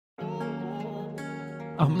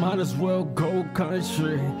I might as well go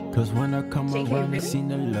country, cause when I come around, they seem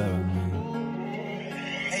to love me.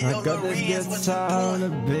 I got this guitar on the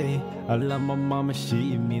beat. I love my mama, she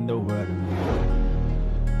mean the world to me.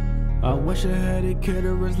 I wish I had a kid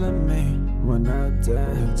that was like me. When I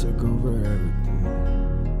died, he took over everything.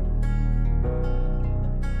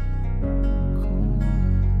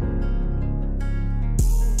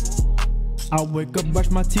 I wake up, brush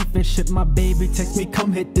my teeth and shit. My baby text me,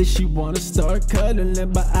 come hit this. She wanna start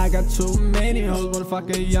cuddling, but I got too many hoes, wanna fuck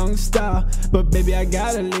a young star. But baby, I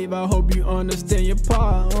gotta leave, I hope you understand your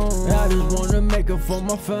part. I just wanna make it for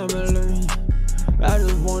my family. I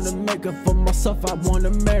just wanna make it for myself, I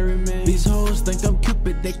wanna marry me. These hoes think I'm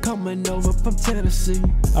Cupid, they coming over from Tennessee.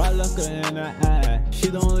 I look her in the eye, she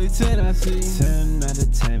the only 10 I see. 10 out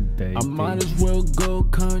of 10, baby. I might as well go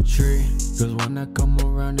country, cause when I come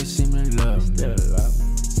around, they seem to love me.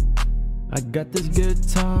 I got this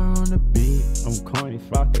guitar on the beat. I'm corny,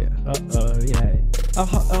 fuck it, yeah. I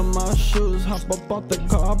hop on my shoes, hop up out the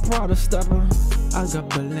car, Prada stepper. I got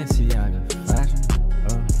Balenciaga fashion.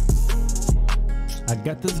 I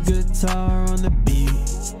got this guitar on the beat.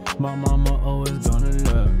 My mama always gonna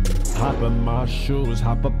love me. Hop in my shoes,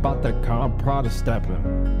 hop up out the car, Prada stepper.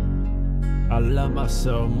 I love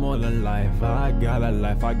myself more than life. I got a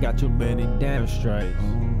life, I got too many damn stripes.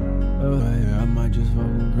 Oh yeah, I might just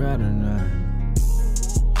fucking grab tonight.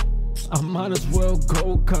 I might as well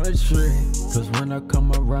go country, cause when I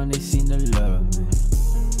come around, they seem to love me.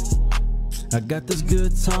 I got this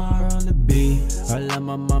guitar on the beat. I love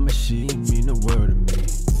my mama, she mean the world to me.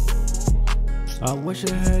 I wish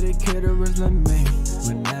I had a kid that was like me.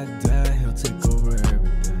 When I die, he'll take over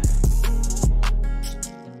everything.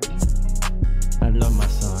 I love my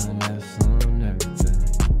son and that son and everything.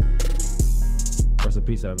 Rest in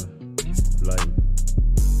peace, Evan. Like,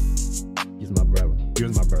 he's my brother. He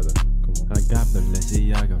was my brother. Come on. I got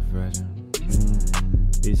Balenciaga fashion.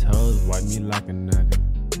 These hoes wipe me like a nugget.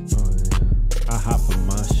 Oh yeah. I hop on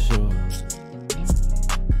my shoes.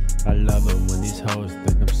 I love it when these hoes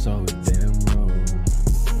think I'm so damn rude.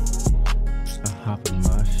 I hop on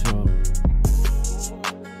my shoes.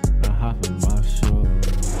 I hop on my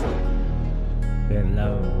shoes. They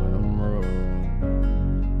love it when I'm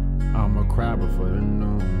rude. I'm a crabber for the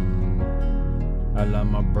noon. I love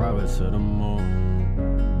my brother to the moon.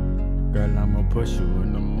 Girl, I'ma push you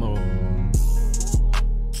in the moon.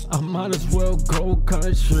 I might as well go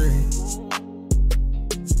country.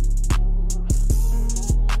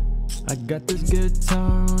 I got this guitar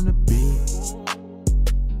on the beat.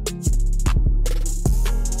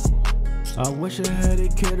 I wish I had a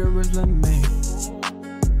kid that was like me.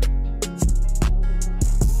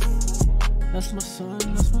 That's my son,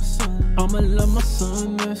 that's my son. I'ma love my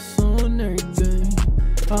son, that son, everything.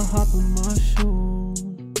 I hop in my shoes.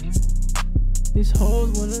 These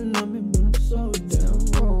hoes wanna love me, but I'm so damn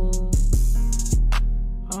wrong.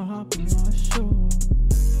 I hop in my